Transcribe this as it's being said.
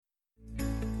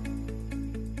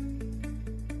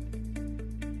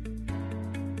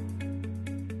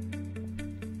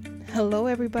Hello,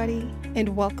 everybody,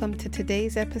 and welcome to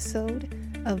today's episode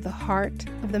of The Heart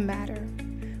of the Matter,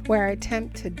 where I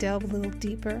attempt to delve a little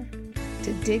deeper,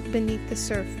 to dig beneath the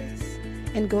surface,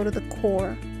 and go to the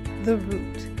core, the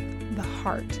root, the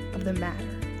heart of the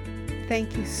matter.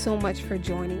 Thank you so much for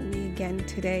joining me again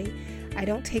today. I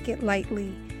don't take it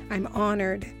lightly. I'm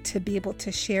honored to be able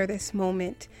to share this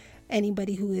moment.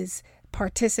 Anybody who is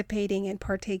participating and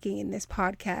partaking in this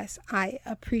podcast, I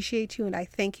appreciate you and I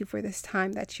thank you for this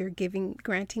time that you're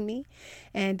granting me.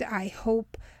 And I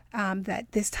hope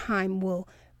that this time will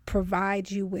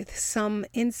provide you with some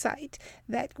insight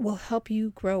that will help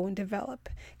you grow and develop.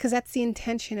 Because that's the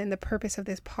intention and the purpose of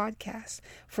this podcast,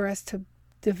 for us to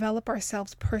develop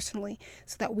ourselves personally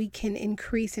so that we can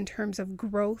increase in terms of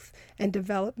growth and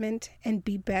development and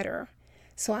be better.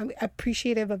 So I'm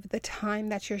appreciative of the time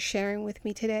that you're sharing with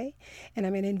me today, and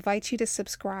I'm going to invite you to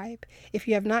subscribe. If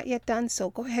you have not yet done so,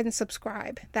 go ahead and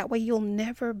subscribe. That way you'll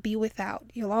never be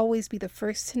without. You'll always be the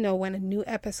first to know when a new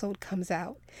episode comes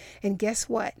out. And guess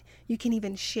what? You can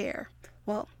even share.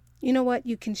 Well, you know what?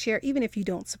 You can share even if you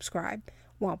don't subscribe.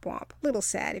 Womp womp. Little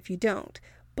sad if you don't.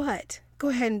 But go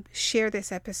ahead and share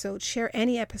this episode. Share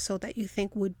any episode that you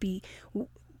think would be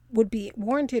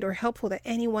warranted or helpful to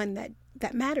anyone that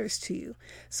matters to you.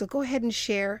 So go ahead and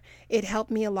share. It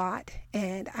helped me a lot,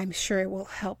 and I'm sure it will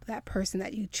help that person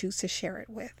that you choose to share it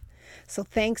with. So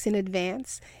thanks in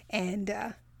advance, and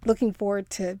looking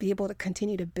forward to be able to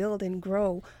continue to build and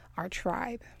grow our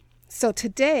tribe. So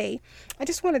today, I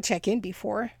just want to check in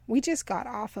before we just got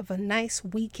off of a nice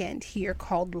weekend here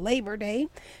called Labor Day.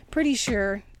 Pretty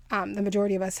sure the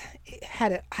majority of us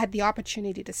had the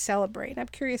opportunity to celebrate. I'm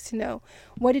curious to know,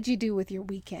 what did you do with your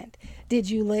weekend? Did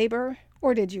you labor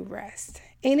or did you rest?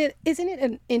 Isn't it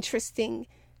an interesting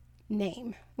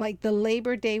name, like the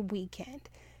Labor Day weekend?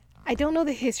 I don't know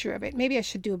the history of it. Maybe I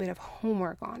should do a bit of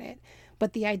homework on it.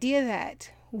 But the idea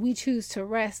that we choose to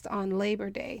rest on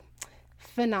Labor Day,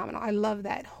 phenomenal. I love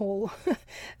that whole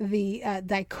the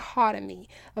dichotomy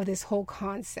of this whole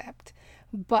concept.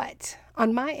 But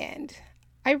on my end,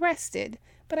 I rested,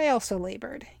 but I also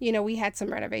labored. We had some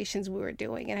renovations we were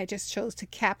doing, and I just chose to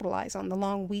capitalize on the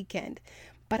long weekend.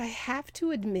 But I have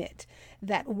to admit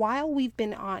that while we've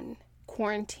been on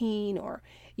quarantine or,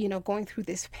 going through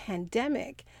this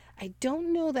pandemic, I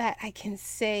don't know that I can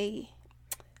say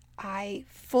I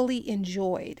fully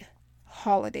enjoyed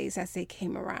holidays as they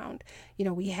came around.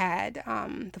 We had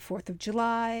the 4th of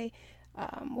July.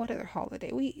 What other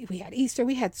holiday? We had Easter.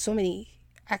 We had so many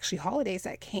actually holidays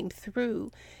that came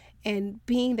through, and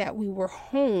being that we were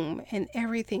home and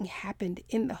everything happened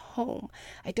in the home,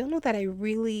 I don't know that I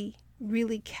really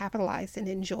capitalized and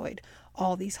enjoyed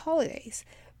all these holidays,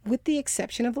 with the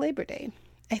exception of Labor Day.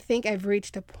 I think I've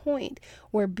reached a point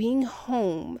where being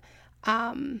home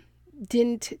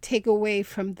didn't take away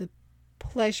from the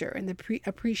pleasure and the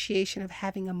appreciation of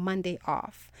having a Monday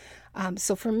off.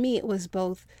 So for me, it was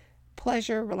both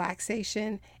pleasure,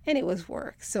 relaxation, and it was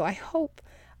work. So I hope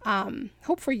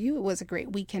for you it was a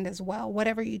great weekend as well.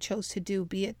 Whatever you chose to do,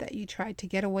 be it that you tried to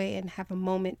get away and have a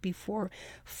moment before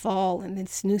fall and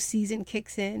this new season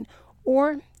kicks in,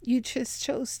 or you just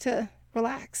chose to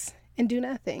relax and do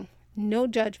nothing. No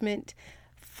judgment,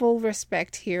 full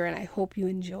respect here, and I hope you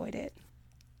enjoyed it.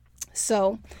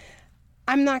 So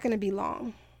I'm not going to be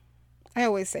long. I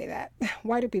always say that.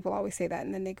 Why do people always say that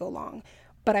and then they go long?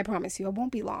 But I promise you, I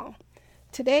won't be long.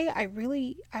 Today, I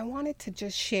wanted to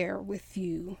just share with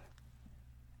you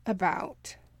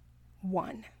about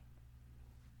one.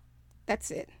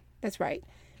 That's it. That's right.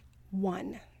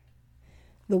 One.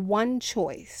 The one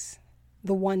choice,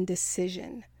 the one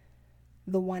decision,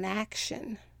 the one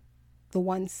action, the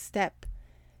one step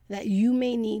that you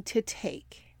may need to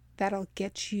take that'll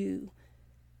get you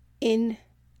in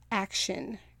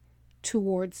action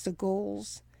towards the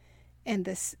goals and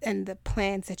the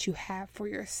plans that you have for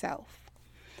yourself.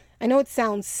 I know it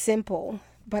sounds simple,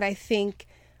 but I think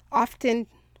often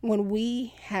when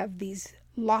we have these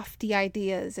lofty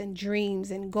ideas and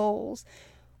dreams and goals,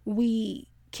 we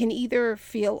can either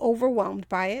feel overwhelmed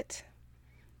by it,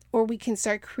 or we can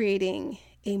start creating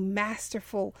a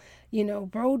masterful,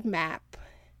 roadmap,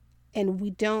 and we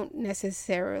don't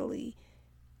necessarily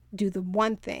do the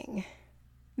one thing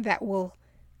that will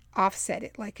offset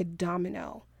it, like a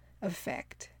domino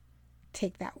effect.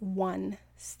 Take that one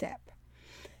step.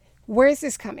 Where is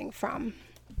this coming from?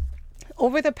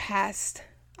 Over the past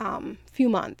few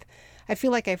months, I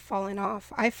feel like I've fallen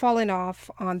off. I've fallen off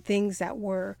on things that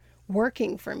were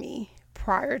working for me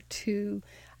prior to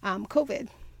COVID.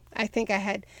 I think I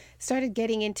had started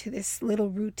getting into this little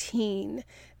routine,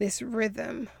 this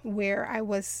rhythm where I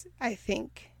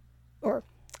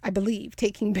I believe,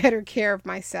 taking better care of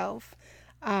myself.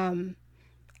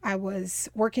 I was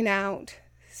working out,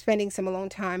 spending some alone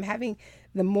time, having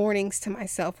the mornings to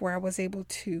myself where I was able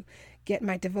to get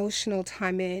my devotional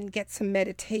time in, get some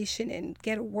meditation in,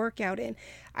 get a workout in.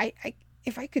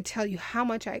 If I could tell you how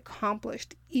much I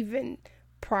accomplished even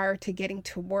prior to getting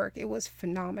to work, it was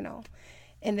phenomenal.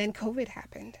 And then COVID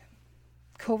happened.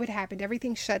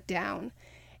 Everything shut down,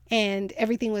 and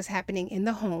everything was happening in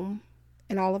the home.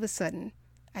 And all of a sudden,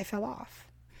 I fell off.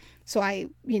 So I,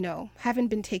 haven't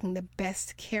been taking the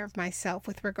best care of myself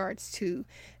with regards to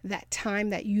that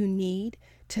time that you need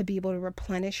to be able to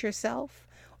replenish yourself,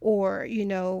 or,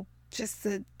 just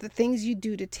the things you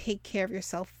do to take care of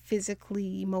yourself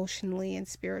physically, emotionally, and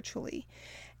spiritually.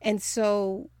 And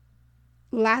so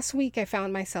last week I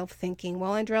found myself thinking,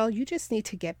 well, Andrell, you just need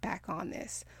to get back on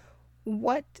this.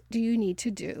 What do you need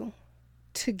to do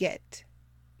to get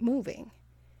moving?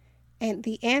 And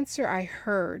the answer I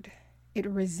heard, it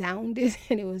resounded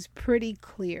and it was pretty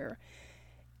clear.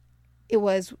 It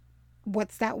was,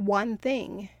 what's that one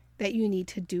thing that you need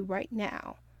to do right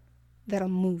now that'll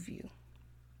move you,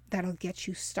 that'll get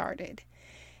you started?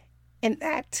 And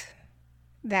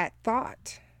that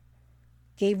thought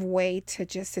gave way to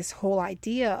just this whole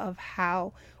idea of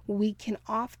how we can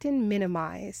often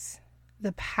minimize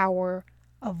the power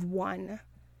of one.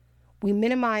 We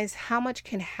minimize how much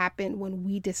can happen when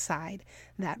we decide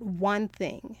that one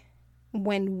thing,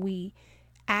 when we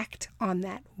act on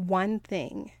that one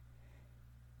thing.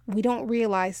 We don't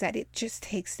realize that it just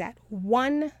takes that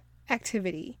one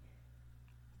activity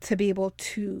to be able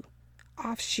to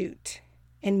offshoot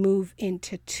and move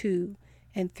into 2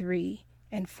 and 3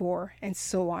 and 4 and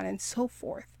so on and so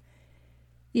forth.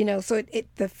 So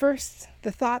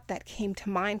the thought that came to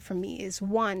mind for me is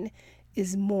one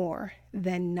is more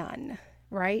than none,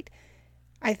 right?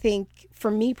 I think for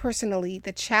me personally,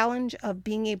 the challenge of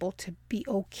being able to be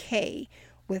okay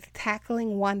with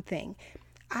tackling one thing,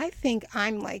 I think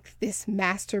I'm like this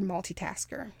master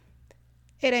multitasker.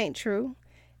 It ain't true.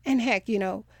 And heck,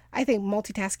 I think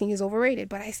multitasking is overrated,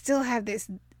 but I still have this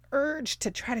urge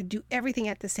to try to do everything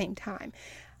at the same time.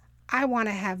 I want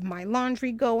to have my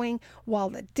laundry going while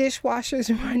the dishwasher's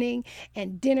running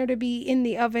and dinner to be in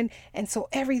the oven. And so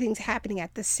everything's happening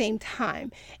at the same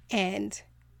time. And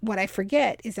what I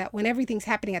forget is that when everything's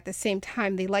happening at the same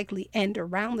time, they likely end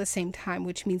around the same time,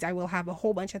 which means I will have a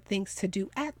whole bunch of things to do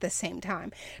at the same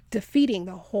time, defeating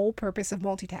the whole purpose of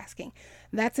multitasking.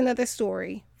 That's another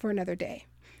story for another day.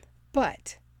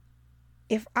 But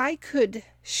if I could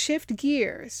shift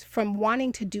gears from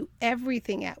wanting to do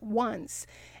everything at once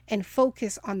and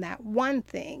focus on that one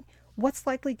thing, what's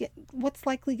likely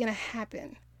going to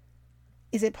happen?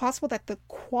 Is it possible that the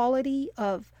quality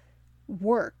of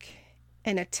work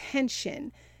and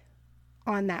attention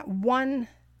on that one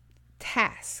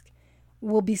task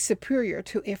will be superior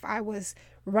to if I was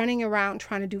running around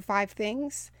trying to do 5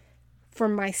 things? For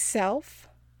myself,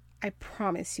 I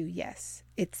promise you, yes,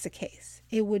 it's the case.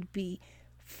 It would be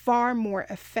far more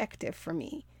effective for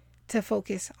me to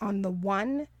focus on the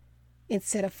one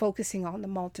instead of focusing on the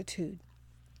multitude.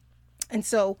 And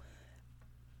so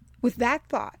with that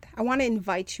thought, I want to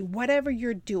invite you, whatever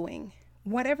you're doing,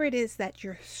 whatever it is that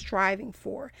you're striving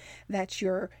for, that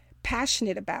you're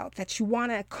passionate about, that you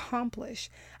want to accomplish,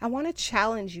 I want to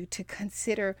challenge you to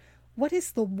consider, what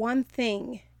is the one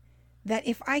thing that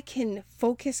if I can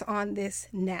focus on this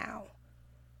now,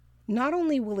 not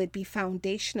only will it be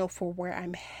foundational for where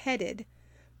I'm headed,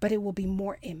 but it will be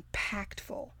more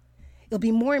impactful. It'll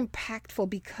be more impactful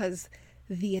because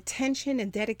the attention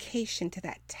and dedication to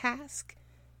that task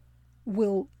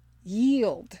will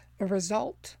yield a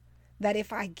result that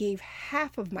if I gave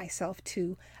half of myself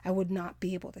to, I would not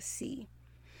be able to see.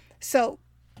 So,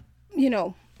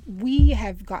 we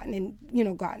have gotten,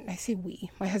 I say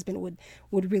we, my husband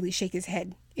would really shake his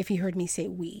head if he heard me say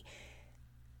we.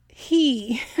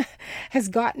 He has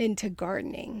gotten into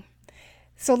gardening.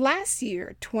 So last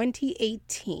year,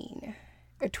 2018,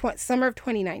 summer of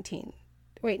 2019,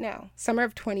 summer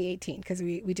of 2018, because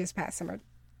we just passed summer.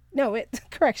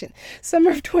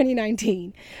 Summer of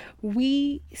 2019,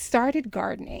 we started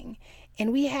gardening,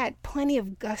 and we had plenty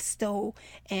of gusto,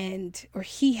 or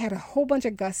he had a whole bunch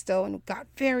of gusto and got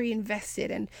very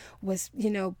invested and was,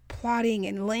 plotting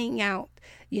and laying out,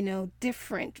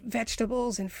 different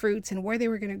vegetables and fruits and where they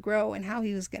were going to grow and how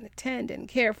he was going to tend and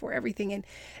care for everything. And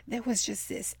there was just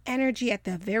this energy at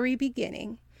the very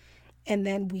beginning, and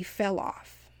then we fell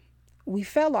off. We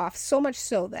fell off so much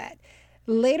so that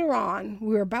later on,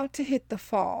 we were about to hit the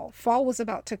fall. Fall was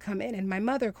about to come in, and my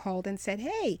mother called and said,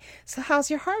 "Hey, so how's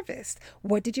your harvest?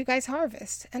 What did you guys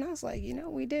harvest?" And I was like,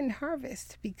 we didn't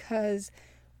harvest because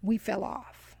we fell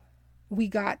off. we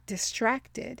got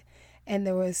distracted and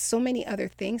there was so many other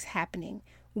things happening,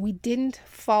 we didn't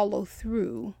follow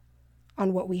through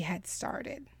on what we had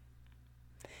started.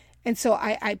 And so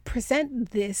I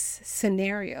present this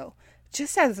scenario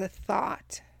just as a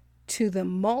thought to the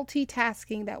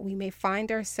multitasking that we may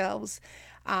find ourselves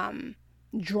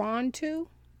drawn to.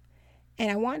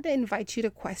 And I want to invite you to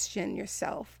question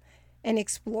yourself and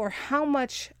explore how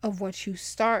much of what you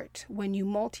start when you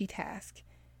multitask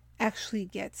actually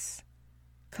gets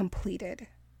completed.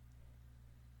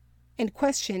 And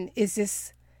question,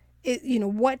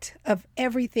 what of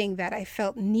everything that I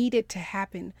felt needed to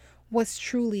happen was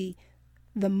truly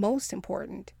the most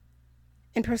important?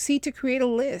 And proceed to create a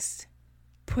list.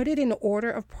 Put it in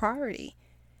order of priority.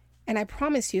 And I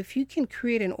promise you, if you can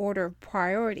create an order of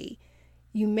priority,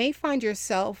 you may find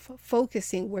yourself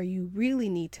focusing where you really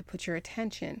need to put your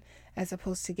attention, as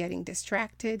opposed to getting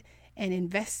distracted and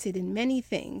invested in many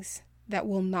things that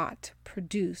will not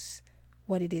produce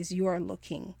what it is you're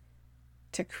looking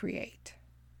to create.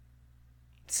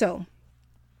 So,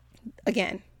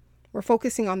 again, we're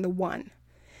focusing on the one.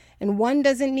 And one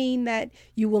doesn't mean that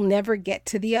you will never get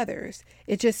to the others.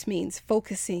 It just means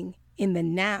focusing in the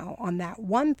now on that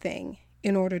one thing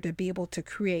in order to be able to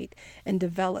create and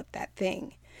develop that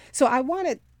thing. So I want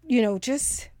to,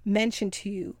 just mention to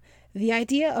you the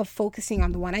idea of focusing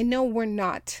on the one. I know we're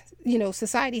not,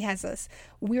 society has us,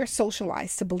 we're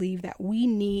socialized to believe that we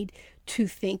need to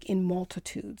think in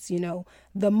multitudes,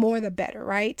 the more the better,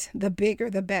 right? The bigger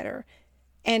the better.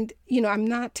 And, I'm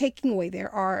not taking away,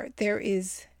 there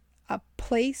is a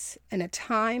place and a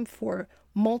time for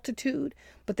multitude,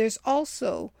 but there's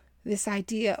also this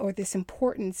idea or this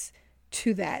importance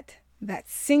to that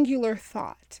singular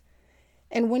thought.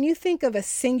 And when you think of a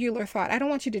singular thought, I don't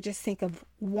want you to just think of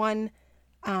one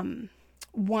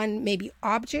maybe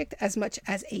object as much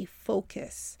as a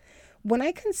focus. When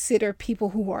I consider people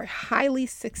who are highly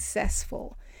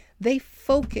successful, they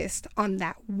focused on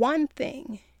that one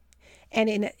thing. And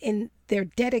in their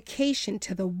dedication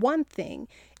to the one thing,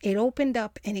 it opened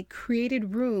up and it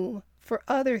created room for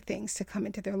other things to come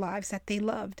into their lives that they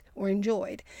loved or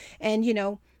enjoyed. And,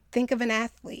 think of an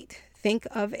athlete. Think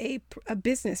of a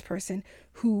business person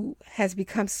who has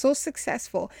become so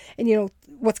successful. And,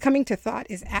 what's coming to thought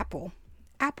is Apple.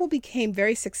 Apple became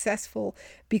very successful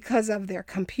because of their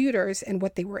computers and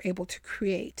what they were able to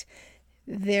create.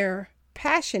 Their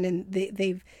passion, and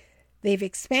they've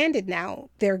expanded now.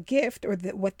 Their gift, or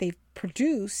what they've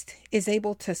produced, is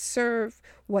able to serve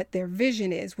what their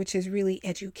vision is, which is really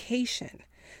education.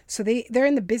 So they're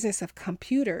in the business of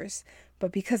computers,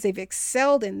 but because they've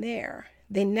excelled in there,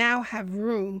 they now have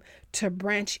room to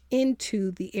branch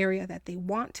into the area that they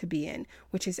want to be in,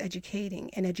 which is educating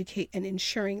and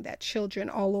ensuring that children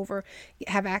all over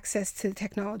have access to the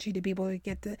technology to be able to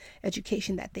get the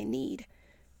education that they need.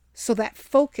 So that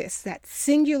focus, that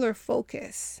singular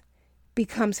focus,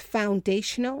 becomes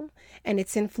foundational, and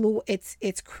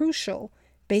it's crucial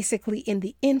basically in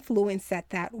the influence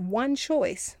that one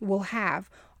choice will have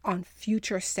on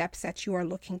future steps that you are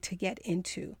looking to get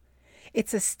into.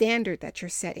 It's a standard that you're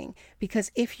setting,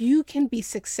 because if you can be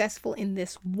successful in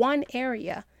this one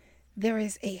area, there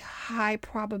is a high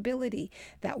probability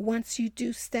that once you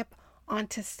do step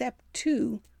onto step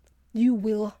 2, you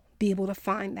will be able to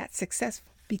find that success,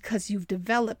 because you've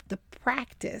developed the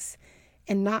practice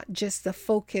and not just the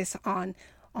focus on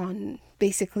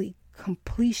basically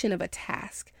completion of a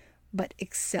task, but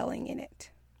excelling in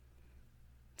it.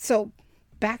 So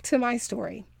back to my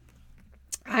story.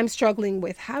 I'm struggling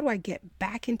with, how do I get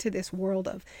back into this world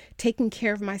of taking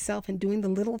care of myself and doing the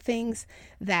little things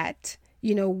that,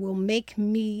 will make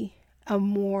me a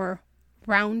more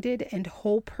rounded and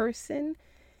whole person,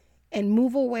 and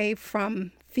move away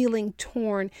from feeling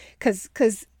torn. Because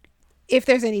if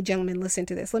there's any gentlemen listen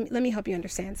to this, let me help you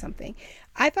understand something.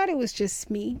 I thought it was just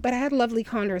me, but I had a lovely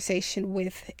conversation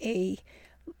with a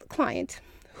client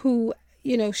who,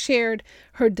 shared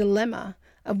her dilemma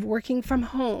of working from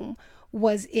home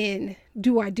was in,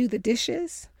 do I do the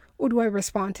dishes or do I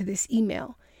respond to this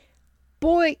email?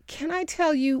 Boy, can I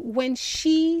tell you, when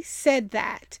she said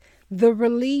that, the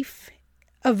relief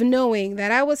of knowing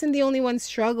that I wasn't the only one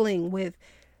struggling with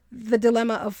the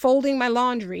dilemma of folding my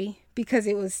laundry because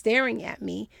it was staring at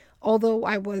me, although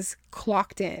I was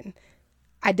clocked in.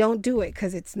 I don't do it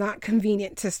because it's not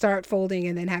convenient to start folding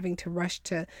and then having to rush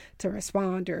to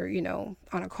respond or,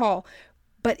 on a call.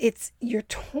 But you're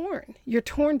torn. You're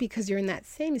torn because you're in that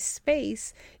same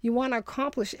space. You want to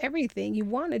accomplish everything. You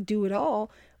want to do it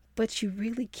all, but you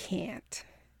really can't.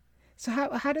 So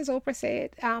how does Oprah say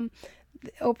it?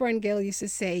 Oprah and Gail used to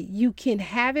say, you can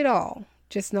have it all,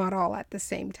 just not all at the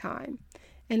same time.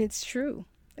 And it's true.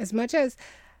 As much as,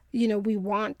 we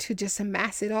want to just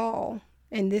amass it all.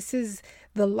 And this is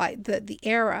the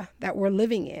era that we're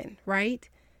living in, right?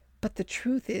 But the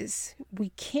truth is, we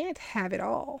can't have it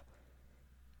all.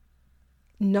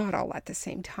 Not all at the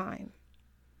same time.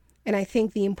 And I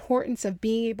think the importance of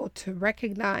being able to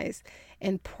recognize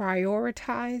and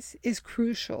prioritize is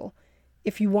crucial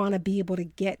if you want to be able to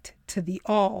get to the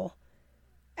all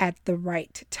at the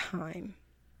right time.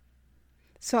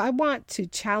 So I want to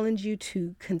challenge you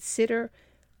to consider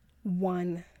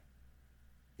one,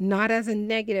 not as a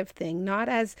negative thing, not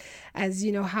as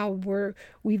how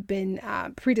we've been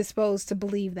predisposed to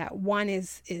believe that one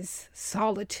is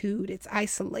solitude, it's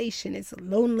isolation, it's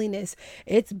loneliness,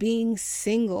 it's being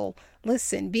single.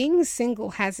 Listen, being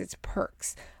single has its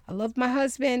perks. I love my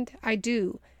husband, I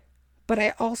do, but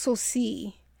I also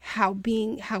see how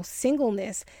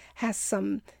singleness has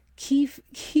some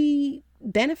key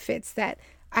benefits that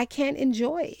I can't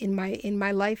enjoy in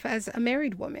my life as a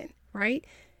married woman, right?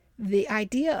 The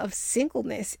idea of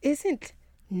singleness isn't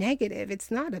negative.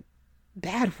 It's not a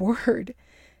bad word.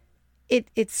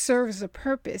 It serves a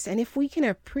purpose. And if we can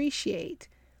appreciate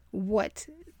what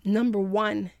number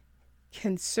one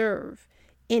can serve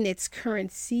in its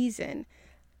current season,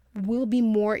 we'll be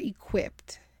more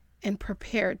equipped and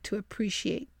prepared to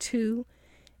appreciate 2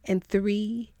 and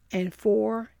 3 and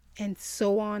 4 and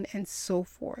so on and so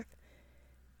forth.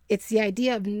 It's the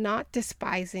idea of not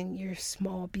despising your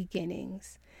small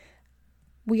beginnings.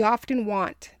 We often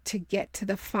want to get to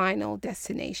the final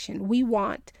destination. We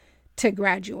want to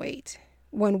graduate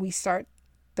when we start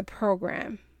the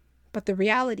program. But the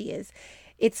reality is,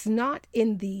 it's not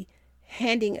in the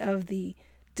handing of the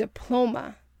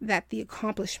diploma that the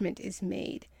accomplishment is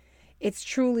made. It's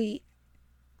truly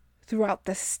throughout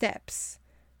the steps,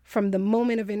 from the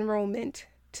moment of enrollment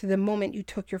to the moment you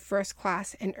took your first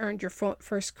class and earned your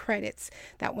first credits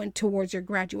that went towards your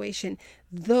graduation.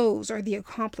 Those are the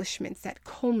accomplishments that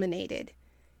culminated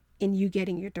in you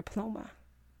getting your diploma.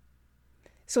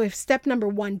 So if step number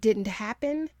 1 didn't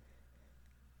happen,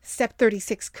 step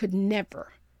 36 could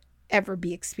never, ever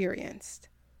be experienced.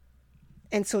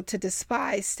 And so to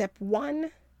despise step 1,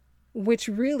 which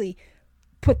really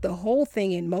put the whole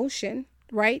thing in motion,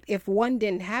 right? If 1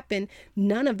 didn't happen,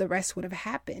 none of the rest would have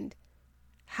happened.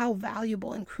 How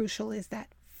valuable and crucial is that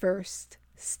first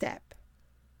step?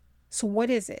 So what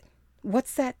is it?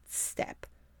 What's that step?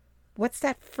 What's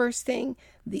that first thing?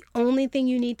 The only thing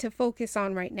you need to focus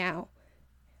on right now.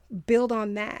 Build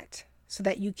on that so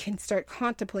that you can start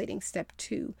contemplating step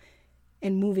 2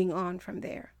 and moving on from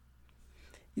there.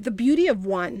 The beauty of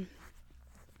 1,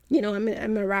 I'm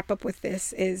going to wrap up with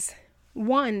this, is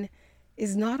 1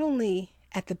 is not only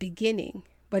at the beginning,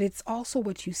 but it's also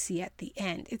what you see at the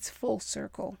end. It's full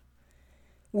circle.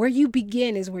 Where you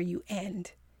begin is where you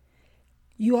end.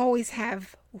 You always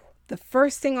have the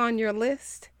first thing on your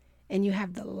list, and you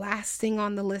have the last thing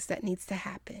on the list that needs to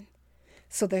happen.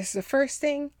 So there's the first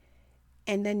thing,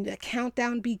 and then the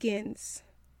countdown begins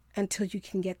until you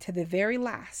can get to the very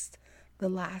last, the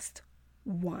last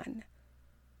one.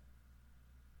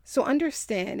 So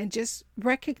understand and just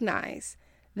recognize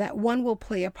that 1 will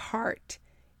play a part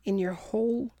in your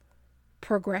whole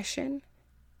progression,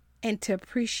 and to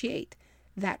appreciate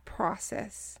that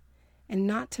process and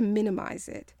not to minimize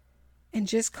it, and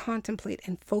just contemplate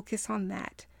and focus on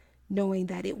that, knowing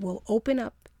that it will open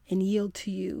up and yield to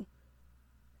you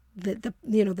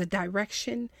the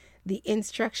direction, the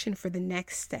instruction for the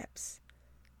next steps.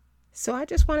 So I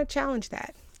just want to challenge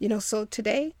that. So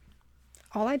today,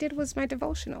 all I did was my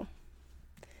devotional.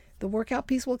 The workout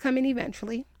piece will come in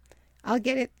eventually. I'll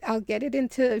get it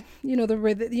into,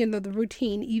 the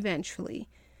routine eventually.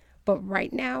 But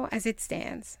right now, as it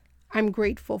stands, I'm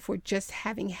grateful for just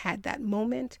having had that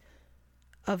moment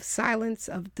of silence,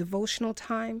 of devotional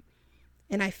time.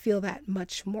 And I feel that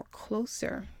much more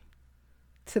closer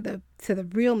to the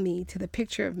real me, to the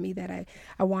picture of me that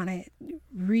I want to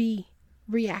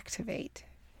reactivate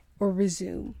or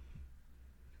resume.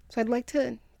 So I'd like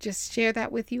to just share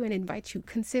that with you and invite you,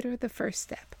 consider the first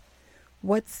step.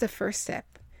 What's the first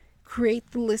step? Create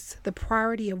the list, the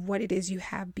priority of what it is you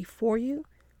have before you,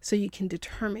 so you can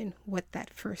determine what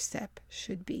that first step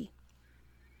should be.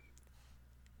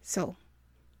 So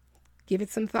give it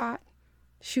some thought.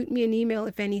 Shoot me an email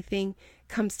if anything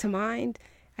comes to mind.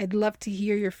 I'd love to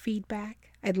hear your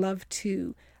feedback. I'd love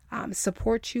to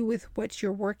support you with what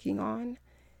you're working on,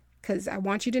 because I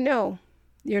want you to know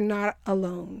you're not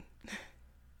alone.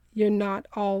 You're not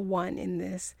all one in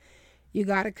this. You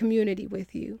got a community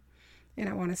with you, and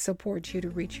I want to support you to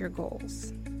reach your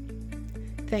goals.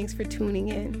 Thanks for tuning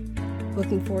in.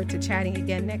 Looking forward to chatting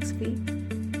again next week.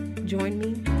 Join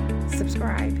me,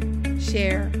 subscribe,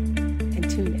 share, and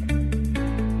tune in.